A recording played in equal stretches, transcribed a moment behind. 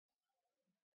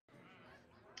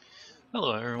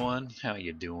Hello everyone, how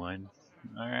you doing?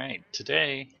 Alright,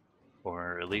 today,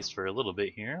 or at least for a little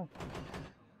bit here,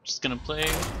 just gonna play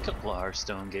a couple of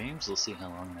Hearthstone games. We'll see how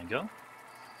long they go.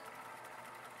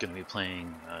 Gonna be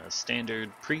playing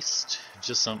standard priest,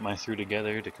 just something I threw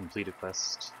together to complete a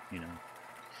quest. You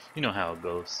know how it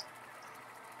goes.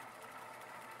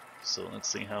 So let's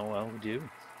see how well we do.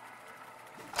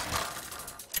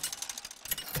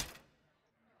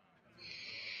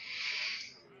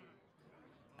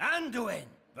 Anduin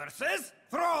versus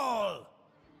Thrall!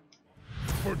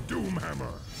 For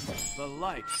Doomhammer! The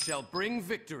light shall bring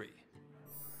victory.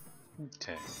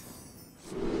 Okay.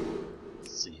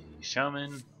 Let's see,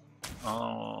 Shaman.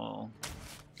 I'll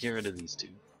get rid of these two,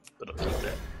 but I'll keep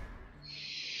that.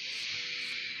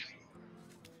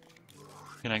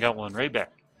 And I got one right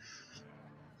back.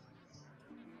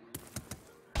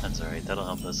 That's alright, that'll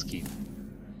help us keep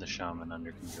the Shaman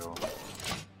under control.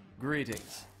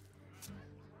 Greetings.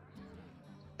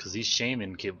 Because these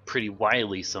shaman get pretty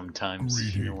wily sometimes,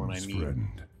 Greetings, you know what I mean.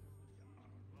 friend.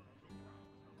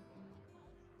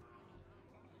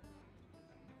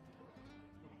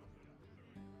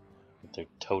 With their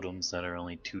totems that are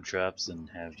only 2 drops and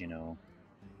have,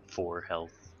 4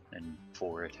 health and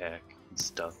 4 attack and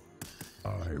stuff.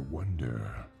 I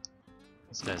wonder.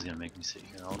 This guy's gonna make me sit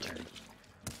here all turn.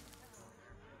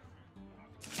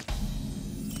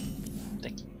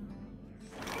 Thank you.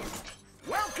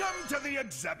 Welcome to the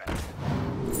exhibit!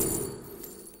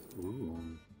 Ooh.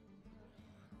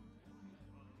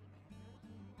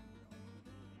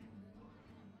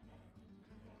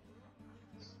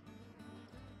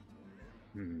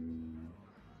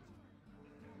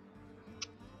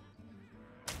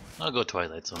 I'll go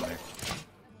Twilight somewhere.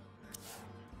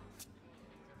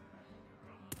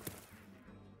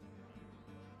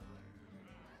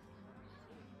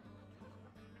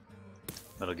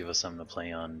 That'll give us something to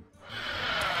play on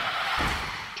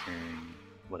turn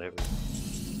whatever.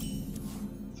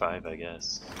 5, I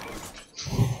guess.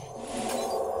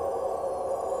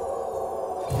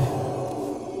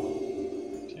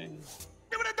 Okay.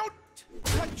 Don't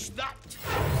touch that!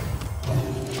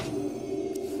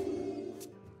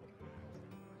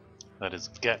 That has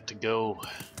got to go.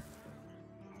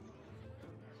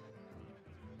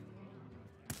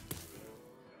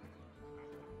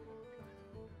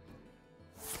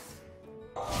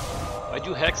 Why'd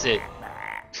you hex it?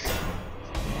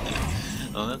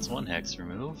 Oh, that's one hex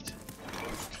removed.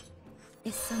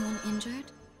 Is someone injured?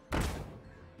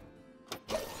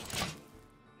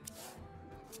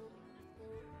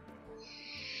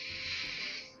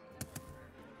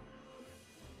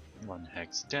 One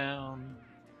hex down.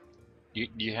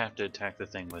 You have to attack the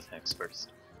thing with hex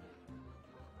first.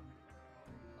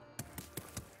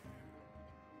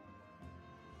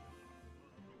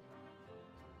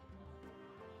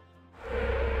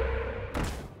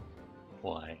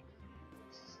 Why?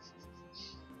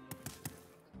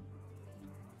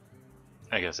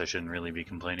 I guess I shouldn't really be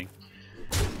complaining.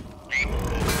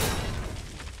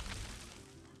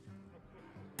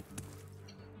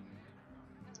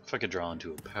 If I could draw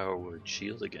into a power word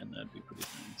shield again, that'd be pretty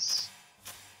nice.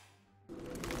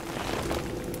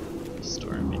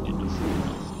 Store a minion to full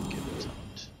health and give it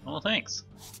taunt. Oh, thanks!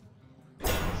 We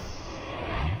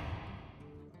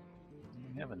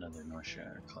have another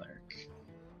Northshire cleric.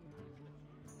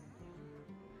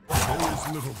 There is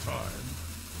little time.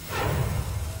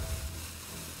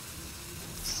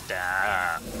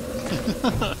 Stop!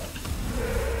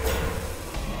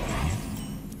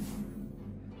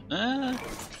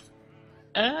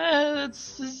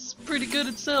 This is pretty good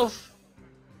itself.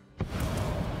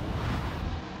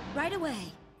 Right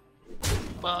away.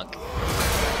 Fuck.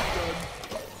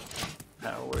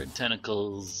 Power word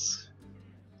tentacles.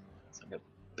 It's like a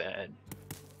bad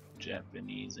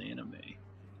Japanese anime.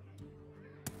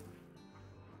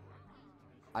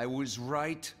 I was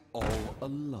right all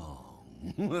along.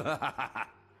 Well,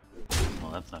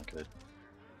 that's not good.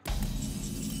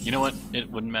 You know what? It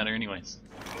wouldn't matter anyways.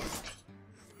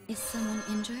 Is someone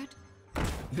injured?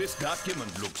 This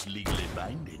document looks legally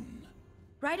binding.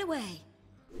 Right away.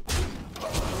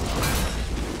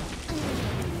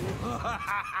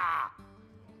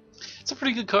 It's a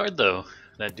pretty good card though,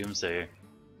 that Doomsayer.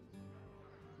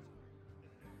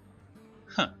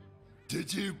 Huh.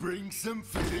 Did you bring some I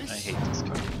fish? hate this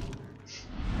card.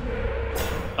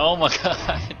 Oh my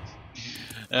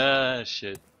god.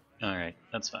 Shit. Alright,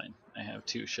 that's fine. I have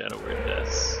 2 Shadow Word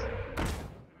Deaths.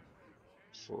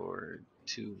 For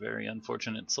 2 very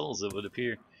unfortunate souls, it would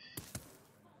appear.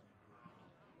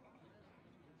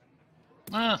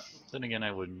 Ah, then again,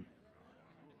 I wouldn't.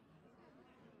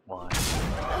 Why?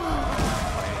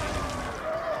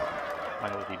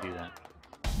 Why would he do that?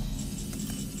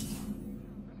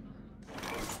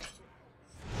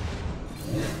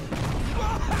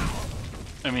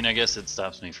 I mean, I guess it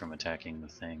stops me from attacking the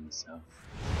thing, so.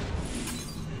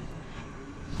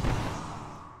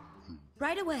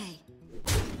 Right away.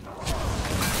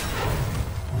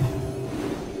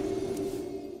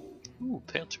 Ooh,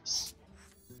 Panthers.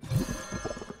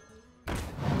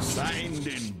 Signed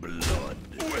in blood.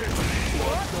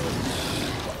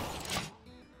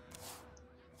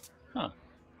 Huh.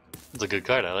 That's a good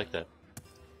card, I like that.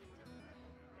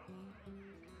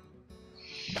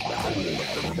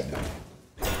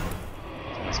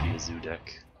 Must be a zoo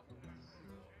deck.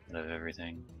 Out of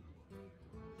everything.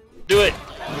 Do it!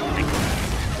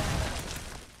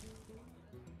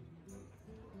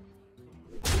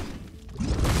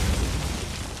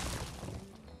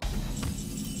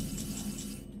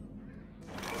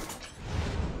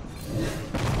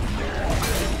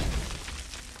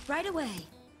 Right away.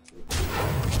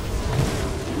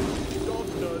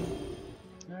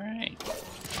 Alright.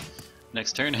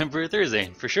 Next turn, Emperor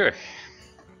Thursday, for sure.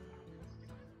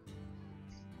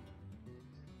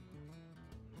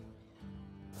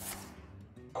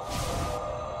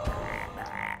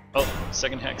 Oh,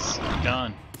 second hex,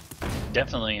 gone.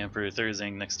 Definitely Emperor Thursday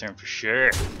next turn for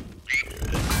sure.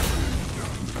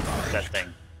 That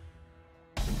thing.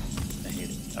 I hate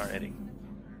it already.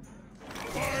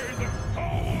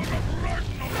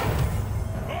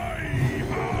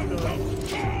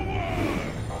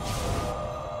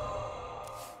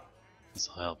 This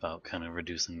will help out kind of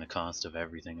reducing the cost of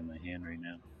everything in my hand right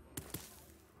now.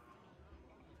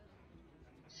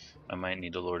 I might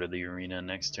need a Lord of the Arena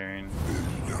next turn.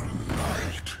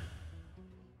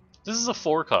 This is a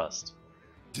 4 cost.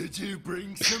 Did you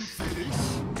bring some fish?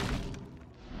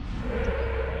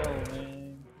 Oh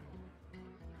man.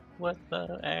 What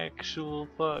the actual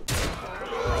fuck?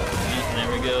 Yeah,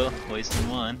 there we go, wasting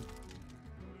 1.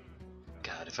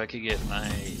 God, if I could get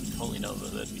my Holy Nova,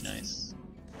 that'd be nice.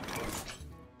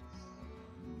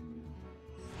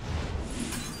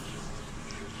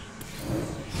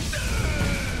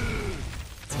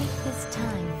 Take this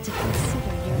time to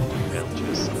consider your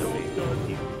Belgius,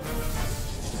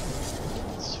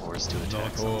 it's forced to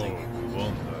attack something.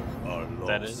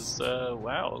 That is,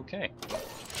 wow, okay.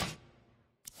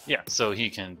 Yeah, so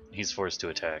he's forced to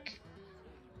attack.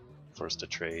 Forced to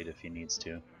trade if he needs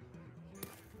to.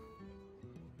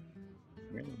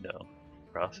 Really no.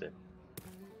 Profit.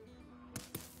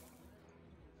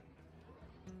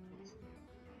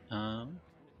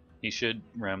 He should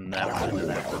ram that one into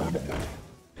that one.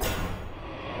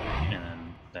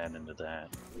 And then that into that.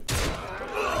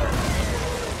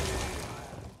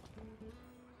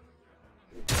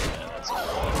 Yeah, that's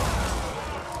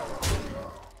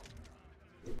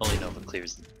Holy Nova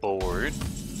clears the board.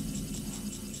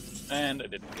 And I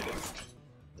didn't get it.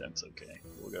 That's okay.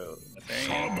 We'll go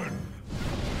Nathaniel. Shaman,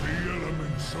 the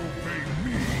elements obey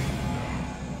me.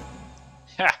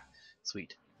 Ha!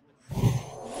 Sweet.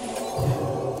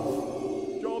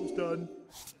 Job's done.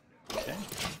 Okay.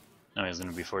 Now he's going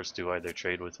to be forced to either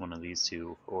trade with one of these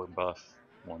two or buff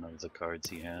one of the cards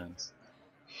he has.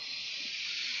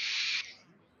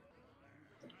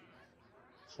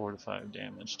 4 to 5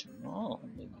 damage to all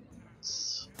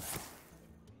minions.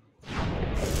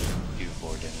 Do 4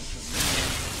 damage from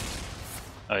minions.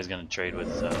 Oh, he's going to trade with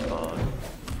Bog.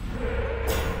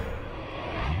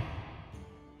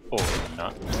 Or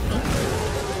not.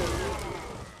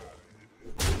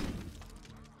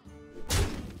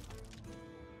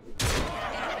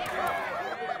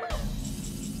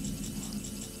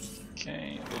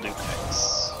 Okay, we'll do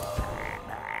X.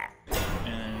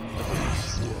 And the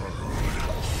boost.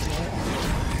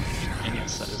 And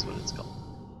yes, that is what it's called.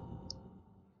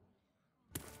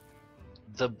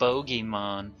 The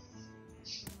Bogeyman.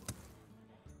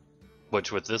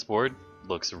 Which with this board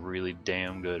looks really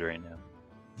damn good right now.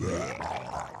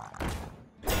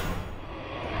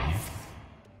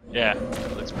 Yeah,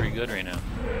 it looks pretty good right now.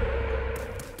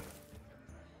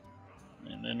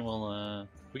 And then we'll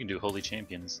we can do Holy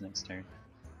Champions next turn.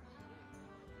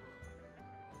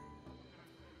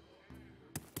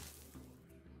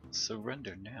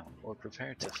 Surrender now or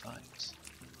prepare to fight.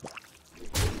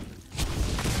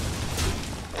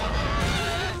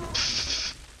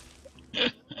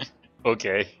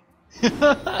 Okay.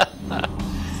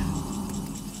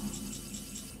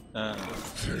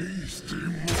 Taste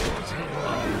immortal.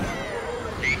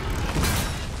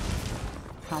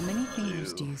 How many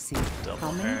fingers do you see? Double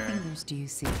How many her. fingers do you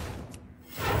see?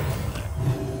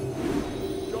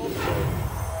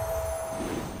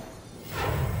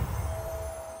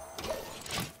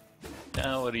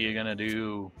 Now what are you gonna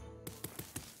do?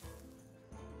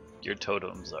 Your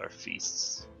totems are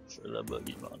feasts for the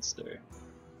boogie monster.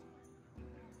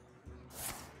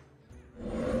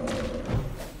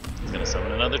 gonna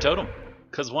summon another totem.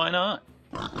 Cause why not?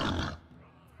 Oh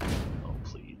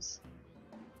please.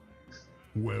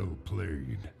 Well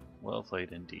played. Well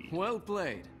played indeed. Well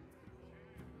played.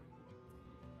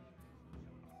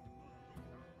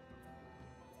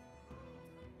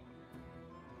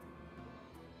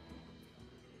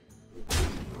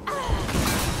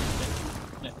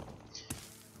 Yeah.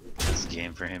 This is a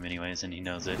game for him anyways, and he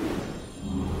knows it.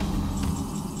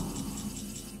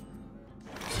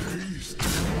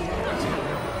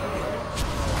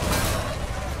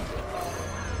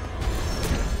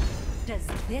 Does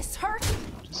this hurt?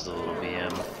 Just a little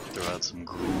BM, throw out some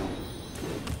gruel.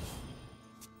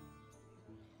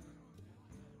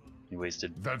 He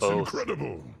wasted That's both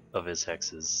incredible. of his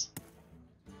hexes.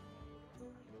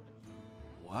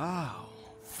 Wow.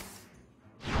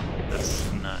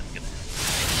 That's not gonna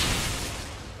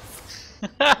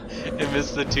It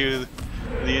missed the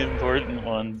important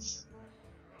ones.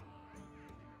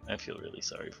 I feel really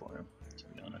sorry for him, to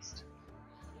be honest.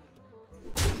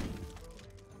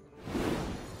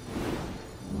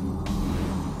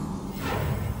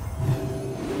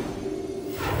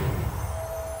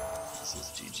 This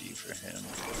is GG for him.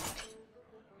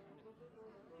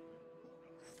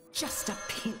 Just a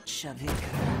pinch of it.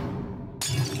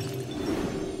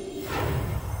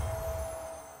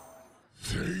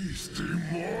 Tasty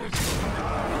mortal.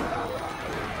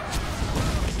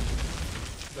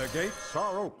 The gates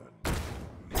are open.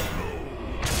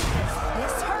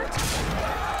 This hurt?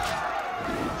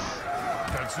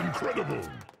 That's incredible.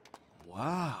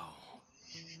 Wow.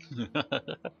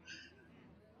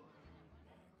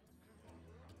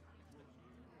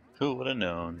 Who would have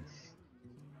known?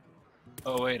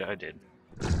 Oh wait, I did.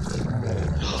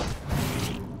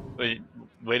 Wait,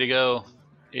 way to go!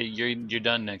 You're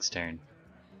done next turn.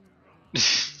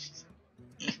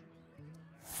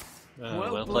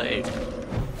 Well played.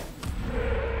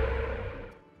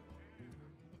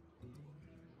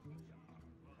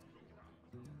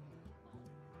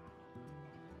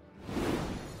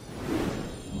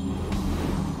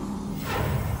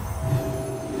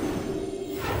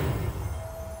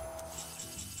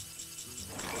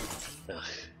 Ugh.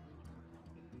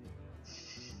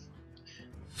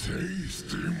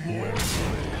 Tasty mortal.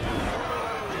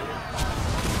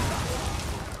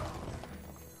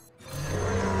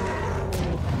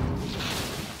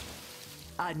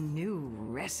 A new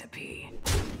recipe.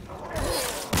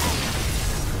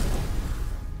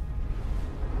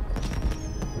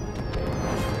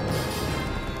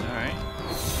 Alright.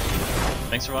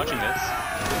 Thanks for watching, guys.